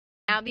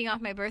Now being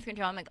off my birth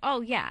control, I'm like,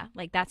 oh yeah,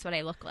 like that's what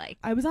I look like.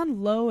 I was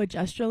on low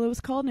egestrol, it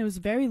was called, and it was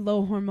very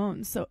low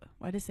hormones. So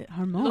why does it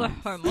hormones?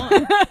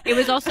 Hormone. It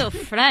was also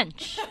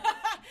French.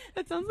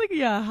 That sounds like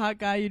a hot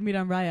guy you'd meet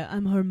on Raya.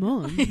 I'm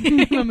Hormone.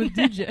 I'm a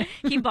DJ.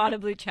 He bought a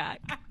blue check.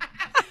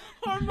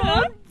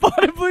 Hormone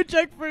bought a blue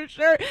check for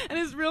sure, and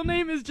his real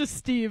name is just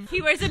Steve.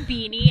 He wears a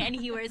beanie and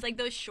he wears like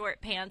those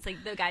short pants,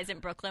 like the guys in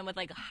Brooklyn with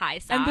like high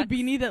socks. And the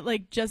beanie that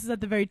like just is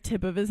at the very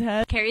tip of his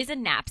head. Carries a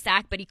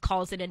knapsack, but he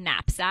calls it a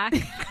knapsack.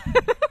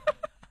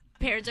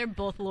 Parents are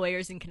both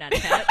lawyers in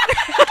Connecticut.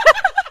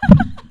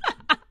 And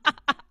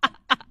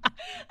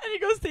he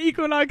goes to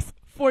Equinox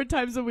 4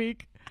 times a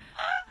week.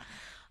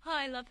 Oh,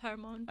 I love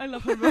Hormone. I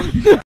love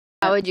Hormone.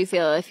 How would you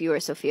feel if you were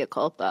Sophia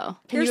Culpo?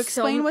 Can you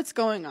explain what's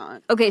going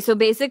on? Okay, so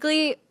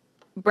basically,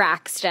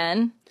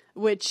 Braxton,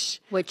 Which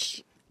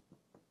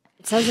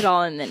it says it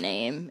all in the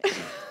name.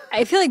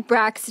 I feel like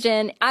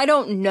Braxton, I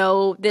don't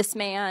know this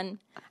man.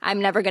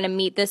 I'm never going to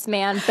meet this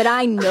man, but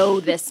I know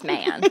this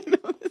man.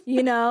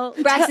 You know?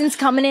 Braxton's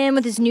coming in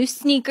with his new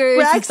sneakers.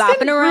 Braxton He's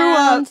bopping grew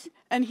around. up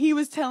and he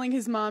was telling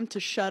his mom to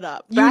shut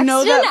up. You Braxton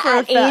know that for a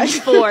at fact. age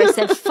 4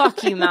 said,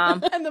 fuck you,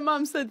 Mom. And the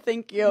mom said,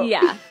 thank you.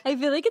 Yeah. I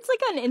feel like it's like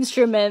an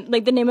instrument,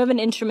 like the name of an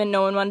instrument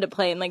no one wanted to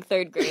play in like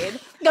 3rd grade.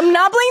 I'm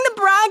not playing the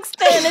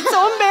Braxton. It's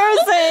so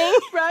embarrassing.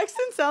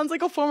 Braxton sounds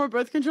like a form of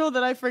birth control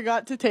that I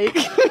forgot to take.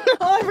 Oh,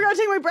 I forgot to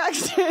take my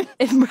Braxton.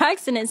 If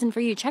Braxton isn't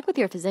for you, check with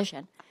your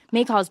physician.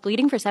 May cause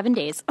bleeding for 7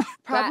 days.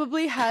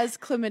 Probably has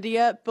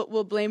chlamydia, but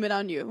we'll blame it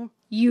on you.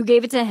 You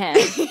gave it to him.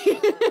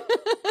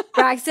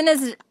 Braxton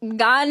has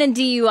gotten a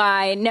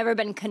DUI, never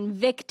been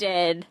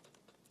convicted,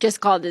 just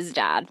called his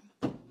dad.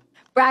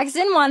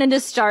 Braxton wanted to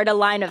start a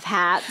line of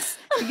hats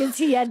because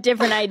he had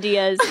different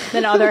ideas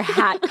than other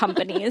hat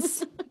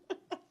companies.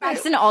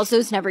 Braxton also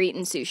has never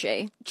eaten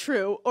sushi.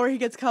 True. Or he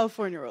gets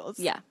California rolls.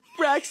 Yeah.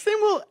 Braxton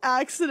will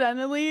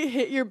accidentally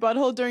hit your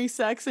butthole during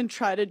sex and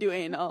try to do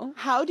anal.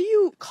 How do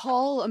you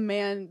call a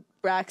man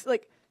Braxton?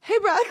 Like, hey,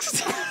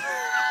 Braxton.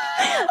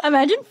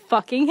 Imagine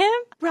fucking him.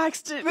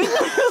 Braxton.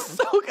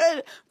 So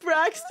good.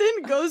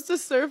 Braxton goes to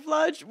Surf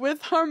Lodge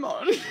with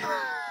Hormone.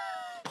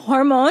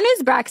 Hormone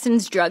is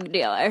Braxton's drug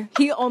dealer.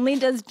 He only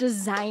does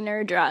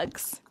designer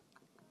drugs.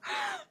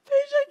 Bitch,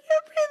 I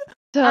can't breathe.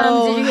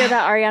 Did you hear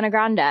about Ariana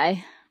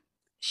Grande?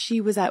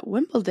 She was at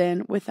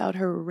Wimbledon without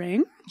her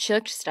ring. She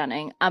looked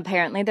stunning.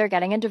 Apparently, they're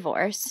getting a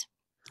divorce.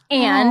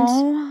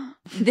 And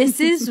this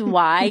is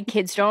why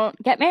kids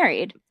don't get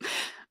married.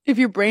 If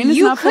your brain is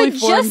not fully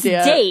formed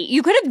yet. Date.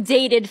 You could have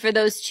dated for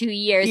those 2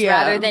 years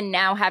rather than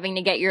now having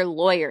to get your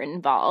lawyer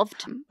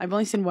involved. I've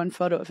only seen one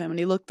photo of him, and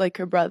he looked like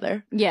her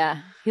brother.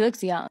 Yeah, he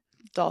looks young.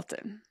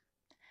 Dalton.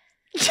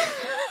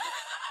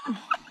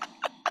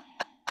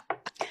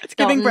 It's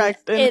giving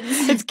Braxton.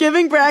 It's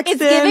giving Braxton.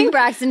 It's giving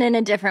Braxton in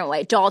a different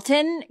way.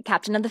 Dalton,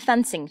 captain of the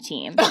fencing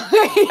team.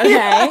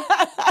 Okay?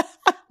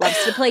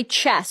 Loves to play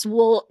chess.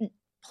 Will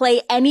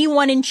play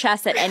anyone in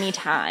chess at any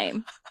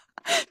time.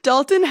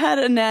 Dalton had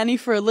a nanny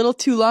for a little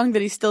too long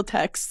that he still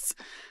texts.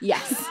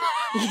 Yes.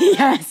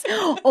 Yes.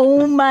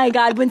 Oh my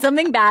God. When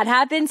something bad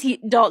happens,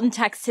 Dalton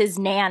texts his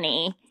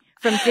nanny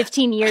from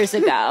 15 years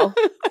ago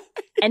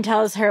and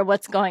tells her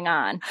what's going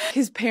on.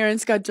 His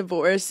parents got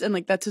divorced and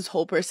like that's his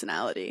whole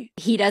personality.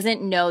 He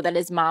doesn't know that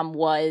his mom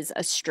was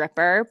a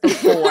stripper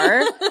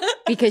before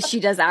because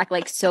she does act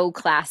like so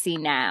classy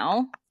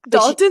now.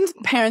 Dalton's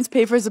parents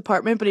pay for his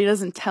apartment, but he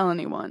doesn't tell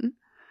anyone.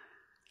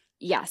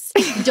 Yes.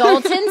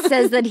 Dalton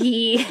says that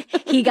he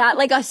got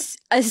like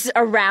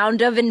a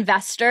round of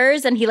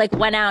investors and he like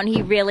went out and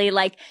he really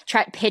like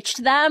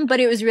pitched them, but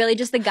it was really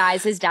just the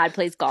guys his dad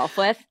plays golf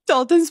with.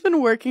 Dalton's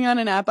been working on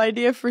an app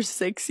idea for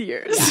 6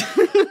 years.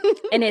 Yeah.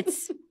 And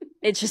it's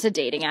just a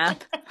dating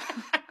app.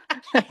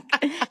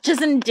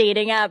 Just a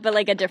dating app, but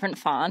like a different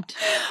font.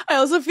 I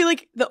also feel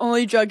like the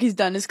only drug he's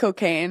done is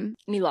cocaine.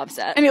 And he loves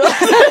it. And he loves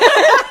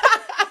it.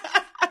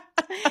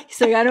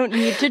 He's like, I don't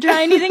need to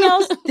try anything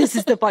else. This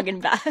is the fucking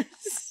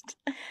best.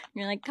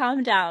 You're like,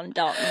 calm down,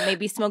 Dalton.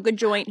 Maybe smoke a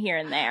joint here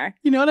and there.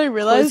 You know what I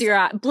realized? Close your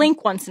eye.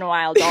 Blink once in a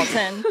while,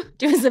 Dalton.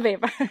 Do us a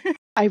favor.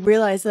 I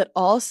realized that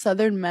all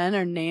Southern men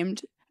are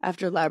named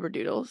after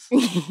Labradoodles.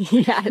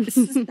 Yes.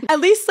 At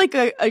least like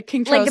a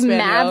King Charles Like Spaniel.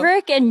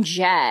 Maverick and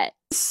Jet.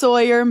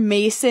 Sawyer,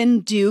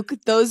 Mason, Duke.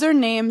 Those are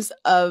names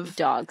of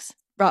Dogs.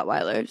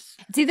 Rottweilers.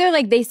 It's either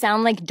like they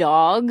sound like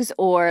dogs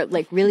or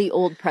like really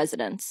old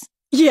presidents.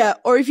 Yeah,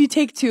 or if you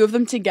take two of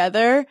them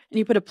together and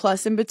you put a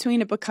plus in between,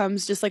 it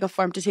becomes just like a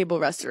farm-to-table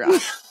restaurant.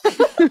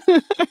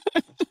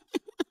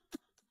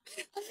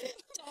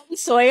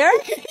 Sawyer?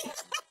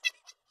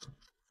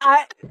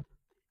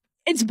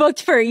 It's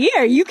booked for a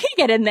year. You can't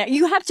get in there.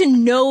 You have to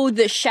know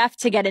the chef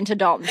to get into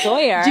Dalton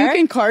Sawyer. Duke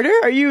and Carter?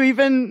 Are you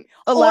even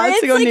allowed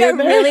to go or it's like near a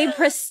there? really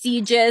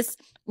prestigious,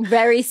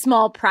 very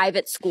small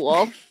private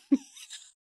school.